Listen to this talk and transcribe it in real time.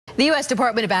The U.S.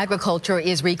 Department of Agriculture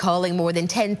is recalling more than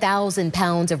 10,000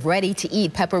 pounds of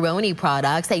ready-to-eat pepperoni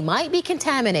products. They might be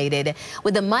contaminated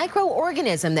with a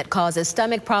microorganism that causes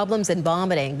stomach problems and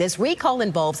vomiting. This recall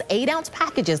involves 8-ounce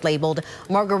packages labeled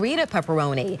Margherita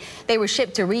pepperoni. They were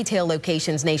shipped to retail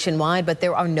locations nationwide, but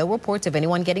there are no reports of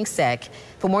anyone getting sick.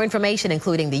 For more information,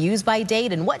 including the use-by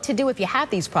date and what to do if you have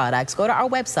these products, go to our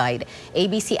website,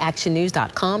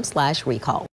 abcactionnews.com/recall.